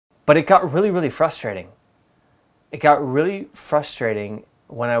But it got really, really frustrating. It got really frustrating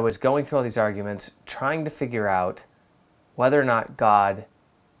when I was going through all these arguments, trying to figure out whether or not God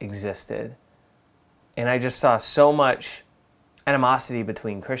existed. And I just saw so much animosity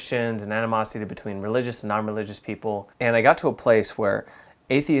between Christians and animosity between religious and non-religious people. And I got to a place where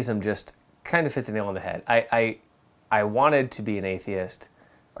atheism just kind of hit the nail on the head. I wanted to be an atheist,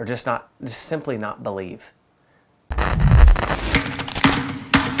 or just simply not believe.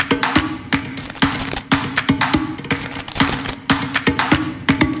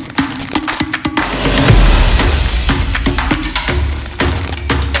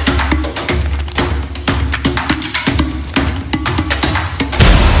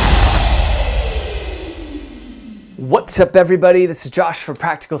 What's up, everybody? This is Josh for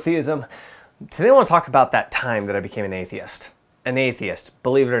Practical Theism. Today I want to talk about that time that I became an atheist. An atheist,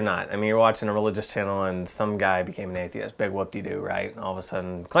 believe it or not. I mean, you're watching a religious channel and some guy became an atheist. Big whoop-de-doo, right? All of a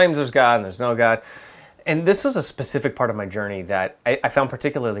sudden claims there's God and there's no God. And this was a specific part of my journey that I found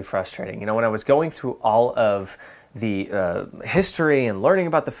particularly frustrating. You know, when I was going through all of the history and learning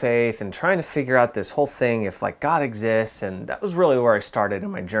about the faith and trying to figure out this whole thing, if like God exists, and that was really where I started in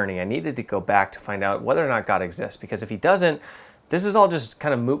my journey. I needed to go back to find out whether or not God exists, because if he doesn't, this is all just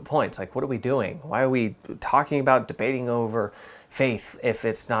kind of moot points. Like, what are we doing? Why are we talking about debating over faith if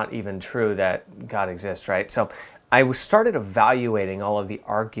it's not even true that God exists, right? So I started evaluating all of the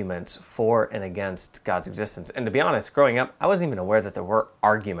arguments for and against God's existence. And to be honest, growing up, I wasn't even aware that there were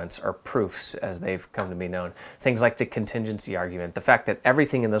arguments or proofs as they've come to be known. Things like the contingency argument, the fact that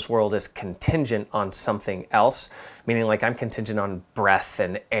everything in this world is contingent on something else, meaning like I'm contingent on breath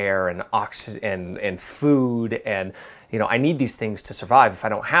and air and oxygen and food, and you know, I need these things to survive. If I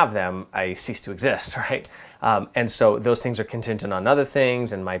don't have them, I cease to exist, right? And so those things are contingent on other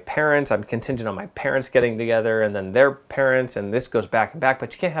things, and my parents, I'm contingent on my parents getting together, and then their parents, and this goes back and back,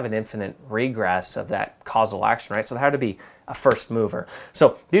 but you can't have an infinite regress of that causal action, right? So there had to be a first mover.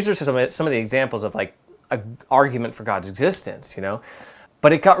 So these are some of the examples of like an argument for God's existence, you know?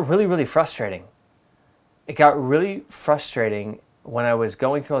 But it got really, really frustrating. It got really frustrating when I was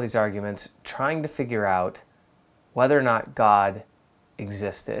going through all these arguments, trying to figure out whether or not God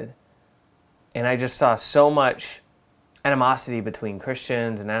existed. And I just saw so much animosity between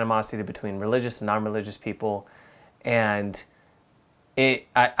Christians and animosity between religious and non-religious people. And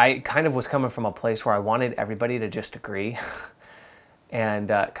I kind of was coming from a place where I wanted everybody to just agree and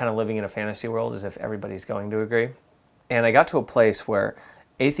kind of living in a fantasy world as if everybody's going to agree. And I got to a place where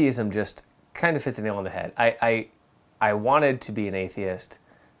atheism just kind of hit the nail on the head. I wanted to be an atheist,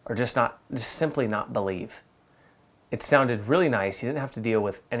 or just simply not believe. It sounded really nice. You didn't have to deal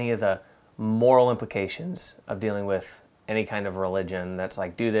with any of the moral implications of dealing with any kind of religion that's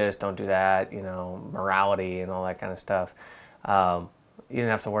like, do this, don't do that, you know, morality and all that kind of stuff. You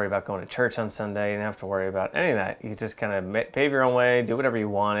didn't have to worry about going to church on Sunday. You didn't have to worry about any of that. You just kind of pave your own way, do whatever you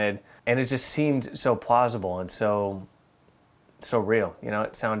wanted. And it just seemed so plausible and so real. You know,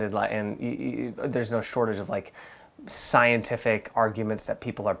 it sounded like, and there's no shortage of like scientific arguments that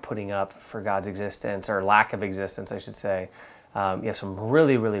people are putting up for God's existence, or lack of existence, I should say. You have some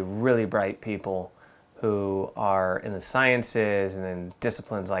really, really, really bright people who are in the sciences and in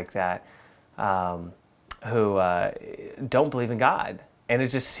disciplines like that who don't believe in God. And it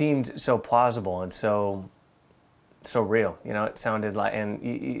just seemed so plausible and so real. You know, it sounded like,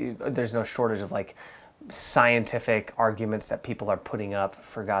 and there's no shortage of like scientific arguments that people are putting up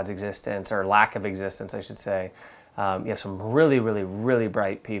for God's existence, or lack of existence, I should say. You have some really, really, really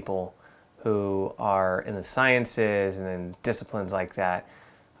bright people who are in the sciences and in disciplines like that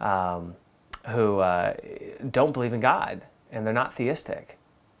who don't believe in God, and they're not theistic.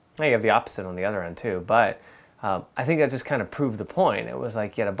 Now you have the opposite on the other end too, but I think that just kind of proved the point. It was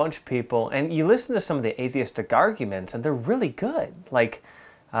like you had a bunch of people, and you listen to some of the atheistic arguments, and they're really good. Like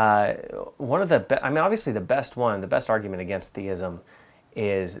one of the, I mean, obviously the best argument against theism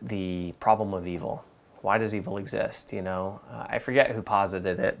is the problem of evil. Why does evil exist? You know, I forget who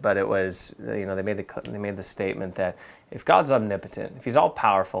posited it, but it was, you know, they made the statement that if God's omnipotent, if he's all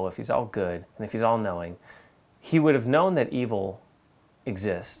powerful, if he's all good, and if he's all knowing, he would have known that evil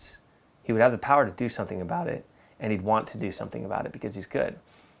exists. He would have the power to do something about it, and he'd want to do something about it because he's good.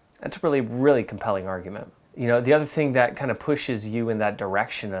 That's a really, really compelling argument. You know, the other thing that kind of pushes you in that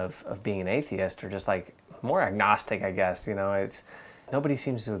direction of being an atheist, or just like more agnostic, I guess, you know, it's, nobody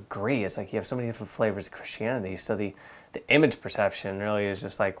seems to agree. It's like you have so many different flavors of Christianity. So the image perception really is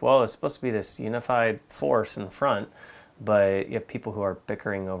just like, well, it's supposed to be this unified force in front, but you have people who are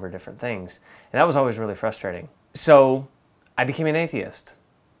bickering over different things. And that was always really frustrating. So I became an atheist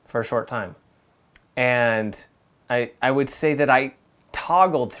for a short time. And I would say that I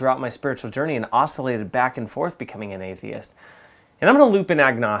toggled throughout my spiritual journey and oscillated back and forth becoming an atheist. And I'm going to loop in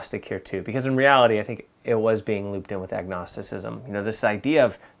agnostic here too, because in reality, I think it was being looped in with agnosticism. You know, this idea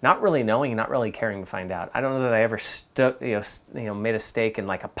of not really knowing and not really caring to find out. I don't know that I ever made a stake in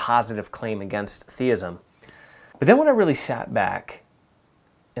like a positive claim against theism. But then when I really sat back,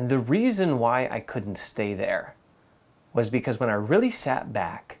 and the reason why I couldn't stay there was because when I really sat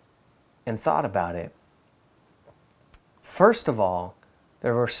back and thought about it, first of all,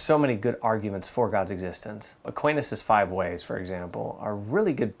 there were so many good arguments for God's existence. Aquinas' 5 ways, for example, are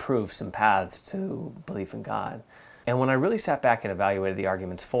really good proofs and paths to belief in God. And when I really sat back and evaluated the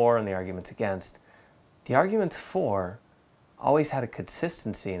arguments for and the arguments against, the arguments for always had a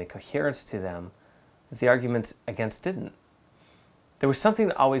consistency and a coherence to them that the arguments against didn't. There was something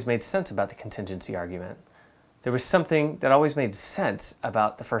that always made sense about the contingency argument. There was something that always made sense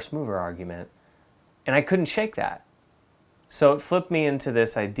about the first mover argument, and I couldn't shake that. So it flipped me into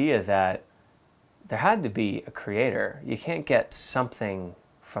this idea that there had to be a creator. You can't get something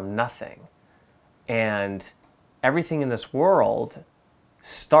from nothing. And everything in this world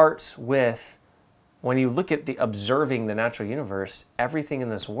starts with, when you look at observing the natural universe, everything in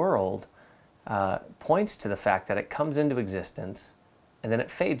this world points to the fact that it comes into existence and then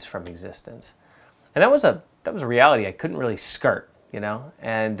it fades from existence. And that was a reality I couldn't really skirt, you know?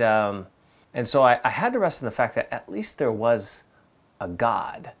 And so I had to rest in the fact that at least there was a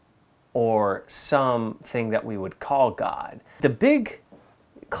God, or something that we would call God. The big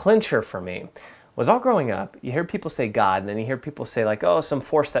clincher for me was, all growing up, you hear people say God, and then you hear people say like, oh, some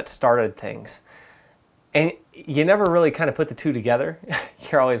force that started things. And you never really kind of put the two together.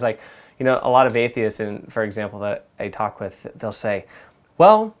 You're always like, you know, a lot of atheists, and for example, that I talk with, they'll say,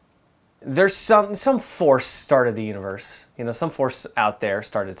 well, there's some force started the universe. You know, some force out there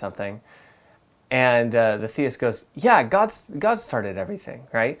started something. And the theist goes, yeah, God started everything,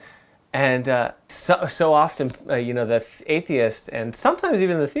 right? And so often, you know, the atheist, and sometimes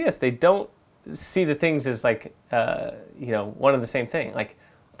even the theist, they don't see the things as like, you know, one and the same thing. Like,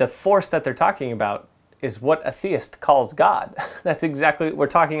 the force that they're talking about is what a theist calls God. That's exactly, we're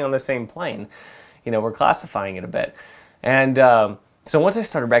talking on the same plane. You know, we're classifying it a bit. And so once I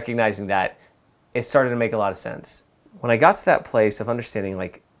started recognizing that, it started to make a lot of sense. When I got to that place of understanding,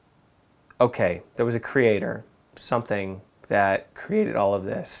 like, okay, there was a creator, something that created all of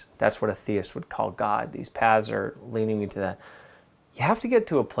this. That's what a theist would call God. These paths are leading me to that. You have to get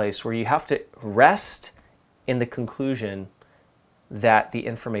to a place where you have to rest in the conclusion that the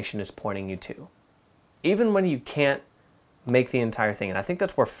information is pointing you to, even when you can't make the entire thing. And I think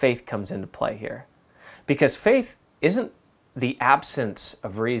that's where faith comes into play here, because faith isn't the absence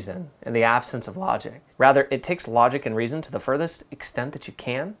of reason and the absence of logic. Rather, it takes logic and reason to the furthest extent that you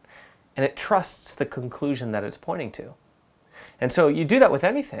can, and it trusts the conclusion that it's pointing to. And so you do that with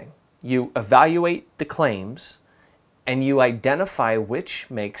anything. You evaluate the claims, and you identify which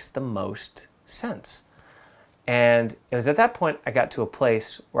makes the most sense. And it was at that point I got to a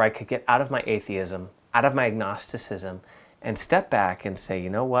place where I could get out of my atheism, out of my agnosticism, and step back and say, you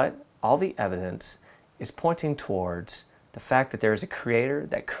know what? All the evidence is pointing towards the fact that there is a creator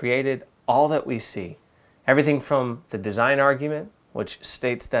that created all that we see. Everything from the design argument, which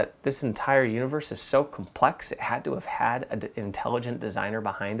states that this entire universe is so complex, it had to have had an intelligent designer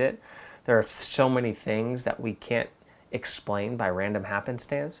behind it. There are so many things that we can't explain by random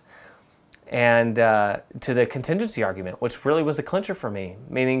happenstance. And to the contingency argument, which really was the clincher for me,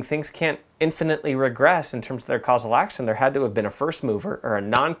 meaning things can't infinitely regress in terms of their causal action. There had to have been a first mover or a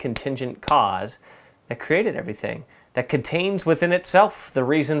non-contingent cause that created everything, that contains within itself the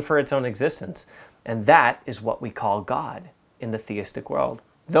reason for its own existence. And that is what we call God in the theistic world.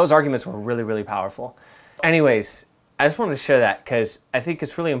 Those arguments were really, really powerful. Anyways, I just wanted to share that because I think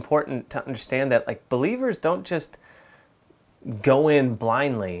it's really important to understand that, like, believers don't just go in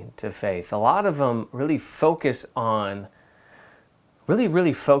blindly to faith. A lot of them really focus on,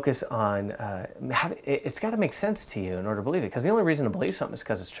 it's got to make sense to you in order to believe it, because the only reason to believe something is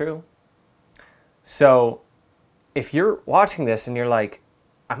because it's true. So if you're watching this and you're like,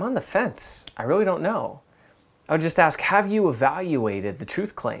 I'm on the fence, I really don't know, I would just ask, have you evaluated the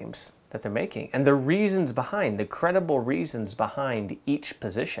truth claims that they're making and the reasons behind, the credible reasons behind each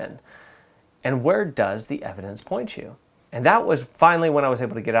position? And where does the evidence point you? And that was finally when I was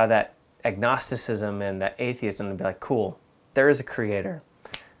able to get out of that agnosticism and that atheism and be like, cool, there is a creator.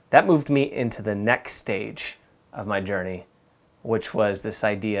 That moved me into the next stage of my journey, which was this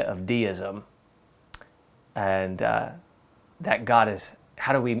idea of deism. And that God is,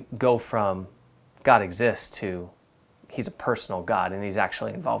 how do we go from God exists to he's a personal God and he's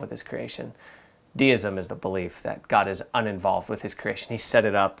actually involved with his creation? Deism is the belief that God is uninvolved with his creation. He set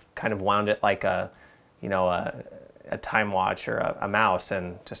it up, kind of wound it like a time watch or a mouse,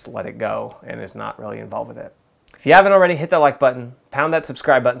 and just let it go and is not really involved with it. If you haven't already, hit that like button, pound that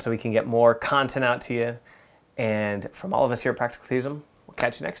subscribe button so we can get more content out to you. And from all of us here at Practical Theism, we'll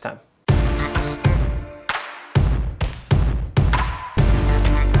catch you next time.